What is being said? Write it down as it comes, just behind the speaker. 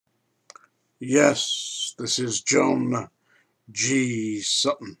Yes, this is John G.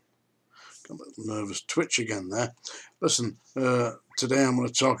 Sutton. Got a little nervous twitch again there. Listen, today I'm going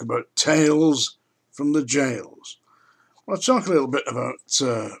to talk about tales from the jails. I'll talk a little bit about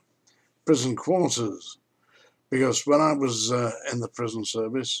prison quarters, because when I was in the prison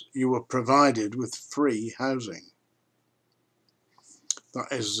service, you were provided with free housing. That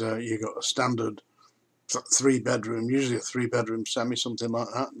is, you got a standard 3-bedroom, usually a 3-bedroom semi, something like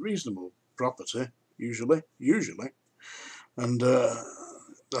that, reasonable property, usually, and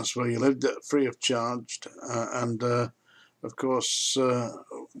that's where you lived free of charge. And of course,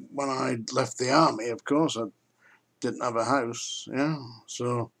 when I left the army, of course, I didn't have a house,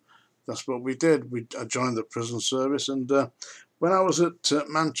 so that's what we did. I joined the prison service, and when I was at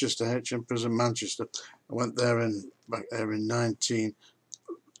Manchester, HM Prison Manchester, I went there back there in late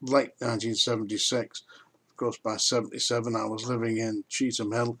 1976. Of course, by 77, I was living in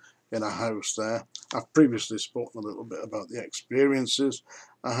Cheetham Hill in a house there. I've previously spoken a little bit about the experiences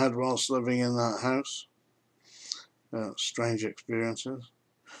I had whilst living in that house. Strange experiences.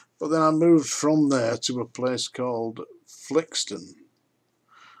 But then I moved from there to a place called Flixton,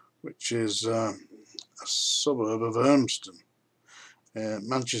 which is a suburb of Urmston.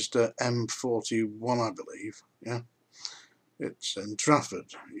 Manchester M41, I believe. Yeah, it's in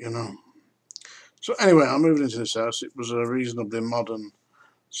Trafford, So anyway, I moved into this house. It was a reasonably modern,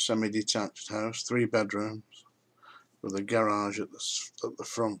 semi-detached house, 3 bedrooms, with a garage at the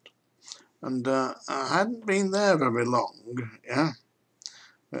front. And I hadn't been there very long.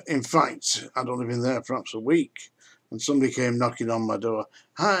 In fact, I'd only been there perhaps a week, and somebody came knocking on my door.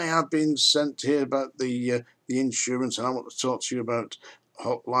 Hi, I've been sent here about the insurance, and I want to talk to you about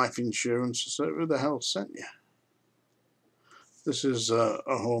life insurance. I said, who the hell sent you? This is a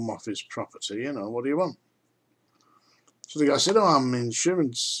Home Office property, what do you want? So the guy said, oh, I'm an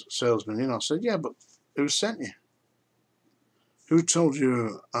insurance salesman. I said, yeah, but who sent you? Who told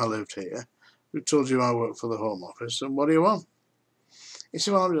you I lived here? Who told you I work for the Home Office? And what do you want? He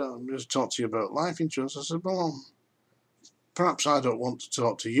said, well, I'm just talking to you about life insurance. I said, well, perhaps I don't want to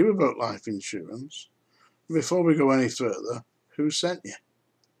talk to you about life insurance. Before we go any further, who sent you?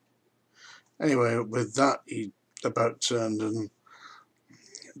 Anyway, with that, he about turned and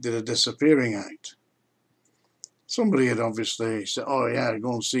did a disappearing act. Somebody had obviously said, oh yeah,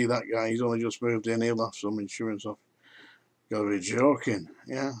 go and see that guy, he's only just moved in, he'll have some insurance off. Gotta be joking.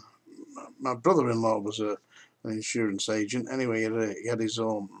 Yeah, my brother-in-law was an insurance agent. Anyway, he had his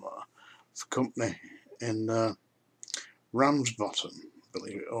own company in Ramsbottom,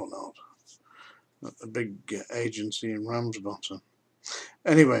 believe it or not, a big agency in Ramsbottom.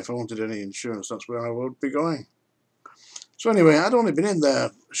 Anyway, if I wanted any insurance, that's where I would be going. So anyway, I'd only been in there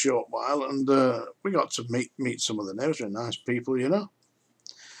a short while, and we got to meet some of the neighbours. They're nice people,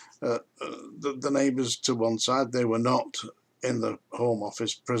 The neighbours to one side, they were not in the Home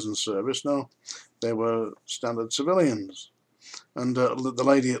Office prison service, no. They were standard civilians. And the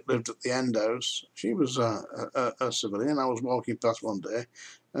lady that lived at the end house, she was a civilian. I was walking past one day,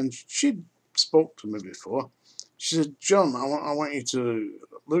 and she'd spoke to me before. She said, John, I want you to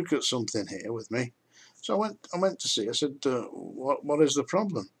look at something here with me. So I went to see her. I said, what is the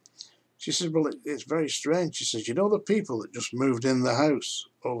problem? She said, well, it's very strange. She said, the people that just moved in the house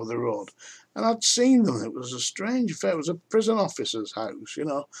over the road? And I'd seen them. It was a strange affair. It was a prison officer's house,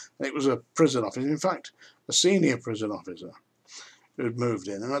 And it was a prison officer. In fact, a senior prison officer who'd moved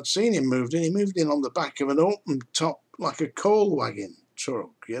in. And I'd seen him moved in. He moved in on the back of an open top, like a coal wagon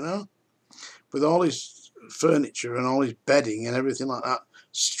truck, with all his furniture and all his bedding and everything like that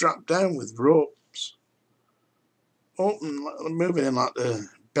strapped down with ropes. Open, moving in like the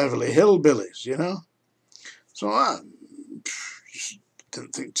Beverly Hillbillies, So I just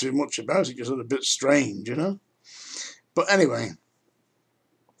didn't think too much about it, just looked a bit strange, But anyway,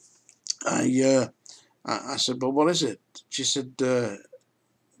 I said, well, what is it? She said,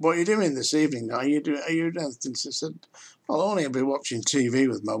 what are you doing this evening? Are you doing anything? She said, well, I'll only be watching TV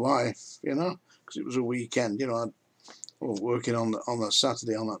with my wife, because it was a weekend, I was working on a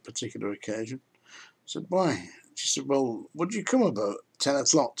Saturday on that particular occasion. I said, why? She said, well, would you come about 10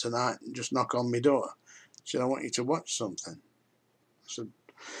 o'clock tonight and just knock on my door? She said, I want you to watch something. I said,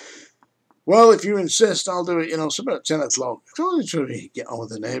 well, if you insist, I'll do it, It's about 10 o'clock. I told you to get on with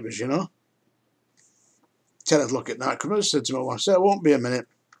the neighbours, 10 o'clock at night. Come on, said to my wife, I said, it won't be a minute.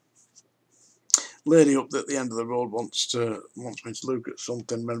 Lady up at the end of the road wants me to look at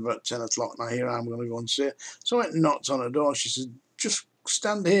something when about 10 o'clock, and I hear I'm going to go and see it. So I went and knocked on her door. She said, just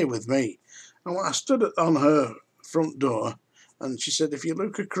stand here with me. And I stood on her front door, and she said, if you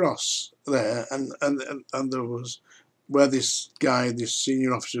look across there, and there was where this guy, this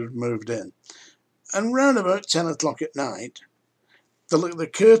senior officer, had moved in. And round about 10 o'clock at night, the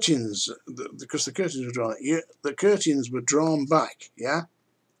curtains, because the curtains were drawn, the curtains were drawn back, yeah?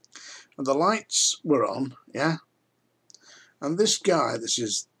 And the lights were on, yeah? And this guy, this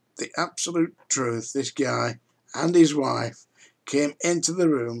is the absolute truth, this guy and his wife came into the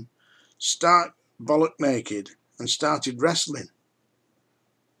room, stark bollock naked, and started wrestling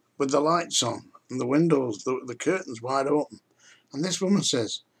with the lights on and the windows, the curtains wide open. And this woman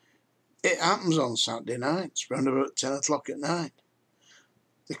says, it happens on Saturday nights, round about 10 o'clock at night.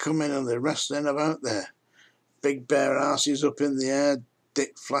 They come in and they're wrestling about there. Big bare asses up in the air,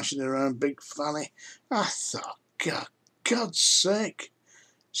 dick flashing around, big fanny. I thought, God's sake,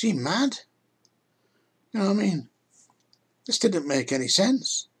 is he mad? You know what I mean? This didn't make any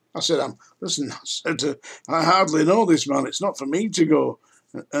sense. I said, listen, I hardly know this man. It's not for me to go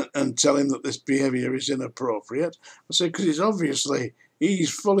and tell him that this behaviour is inappropriate. I said, because he's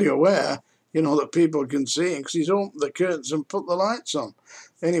fully aware, you know, that people can see him because he's opened the curtains and put the lights on.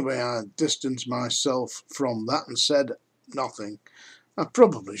 Anyway, I distanced myself from that and said nothing. I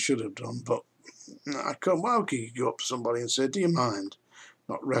probably should have done, but I couldn't. How can you go up to somebody and say, do you mind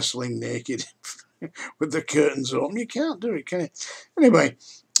not wrestling naked with the curtains open? You can't do it, can you? Anyway,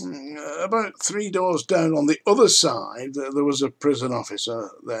 about 3 doors down on the other side, there was a prison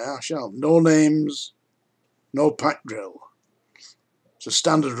officer there. No names, no pack drill. It's a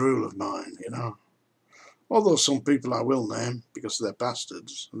standard rule of mine, you know. Although some people I will name because they're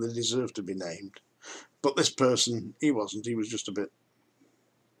bastards and they deserve to be named. But this person, he wasn't. He was just a bit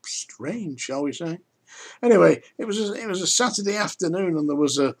strange, shall we say. Anyway, it was a Saturday afternoon and there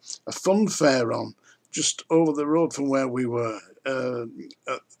was a fun fair on just over the road from where we were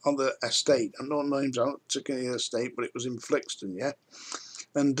on the estate. And no names, I don't take any estate, but it was in Flixton, yeah.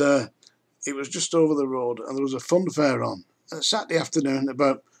 And it was just over the road and there was a fun fair on. Saturday afternoon,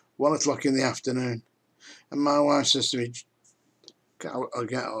 about 1 o'clock in the afternoon. And my wife says to me, I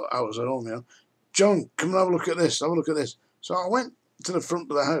was at home, you know, John, come and have a look at this, have a look at this. So I went to the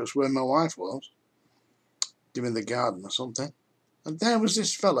front of the house where my wife was, doing the garden or something. And there was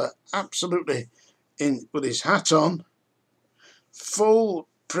this fella, absolutely with his hat on, full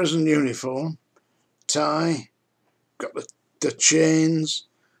prison uniform, tie, got the chains,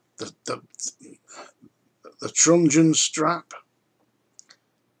 the truncheon strap,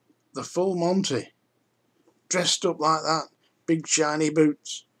 the full Monty, dressed up like that, big shiny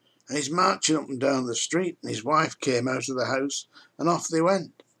boots, and he's marching up and down the street, and his wife came out of the house, and off they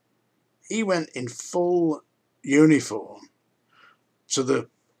went. He went in full uniform to the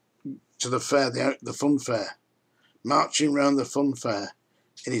fair, the fun fair, marching round the fun fair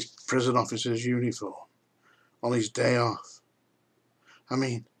in his prison officer's uniform on his day off. I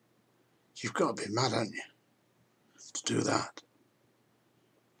mean, you've got to be mad, haven't you, to do that?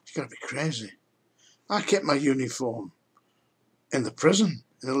 You've got to be crazy. I kept my uniform in the prison,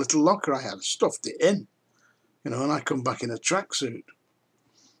 in a little locker I had, stuffed it in, you know, and I come back in a tracksuit.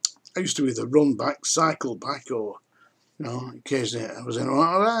 I used to either run back, cycle back, or, you know, occasionally I was in,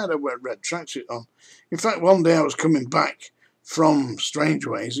 I had a red tracksuit on. In fact, one day I was coming back from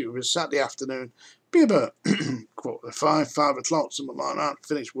Strangeways, it was Saturday afternoon, be about 5 o'clock, something like that,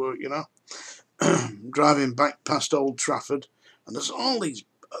 finished work, you know, driving back past Old Trafford, and there's all these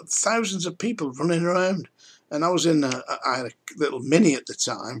thousands of people running around, and I was I had a little Mini at the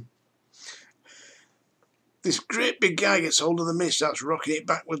time. This great big guy gets hold of the Mini, starts rocking it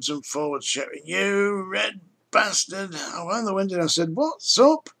backwards and forwards, shouting, "You red bastard!" I went in the window and I said, "What's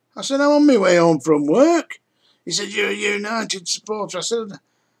up?" I said, "I'm on my way home from work." He said, "You're a United supporter." I said,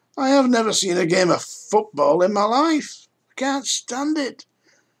 "I have never seen a game of football in my life. I can't stand it."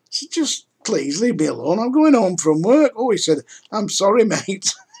 I said, "Just please leave me alone. I'm going home from work." Oh, he said, "I'm sorry,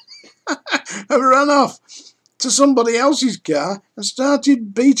 mate." I ran off to somebody else's car and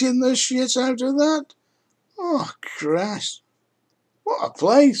started beating the shit out of that. Oh, Christ. What a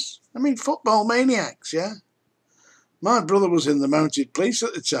place. I mean, football maniacs, yeah? My brother was in the mounted police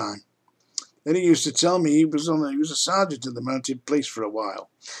at the time. Then he used to tell me he was a sergeant in the mounted police for a while.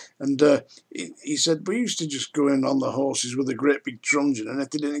 And he said, we used to just go in on the horses with a great big truncheon, and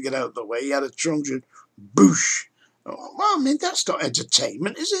if they didn't get out of the way, he had a truncheon, boosh. Oh, well, I mean, that's not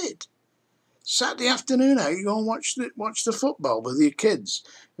entertainment, is it? Saturday afternoon out, you go and watch the football with your kids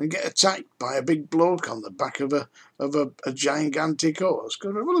and get attacked by a big bloke on the back of a gigantic horse.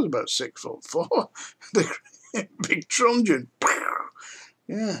 Because I was about 6'4", the big truncheon.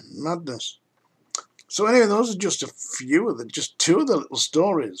 Yeah, madness. So anyway, those are just just two of the little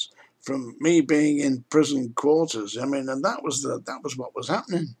stories from me being in prison quarters. I mean, and that was what was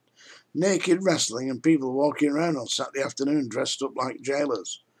happening. naked wrestling and people walking around on Saturday afternoon dressed up like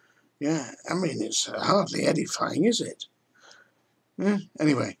jailers. Yeah, I mean, it's hardly edifying, is it? Yeah.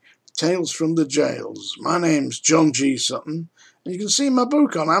 Anyway, Tales from the Jails. My name's John G. Sutton, and you can see my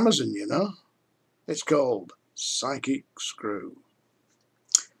book on Amazon, you know. It's called Psychic Screw.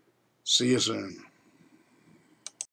 See you soon.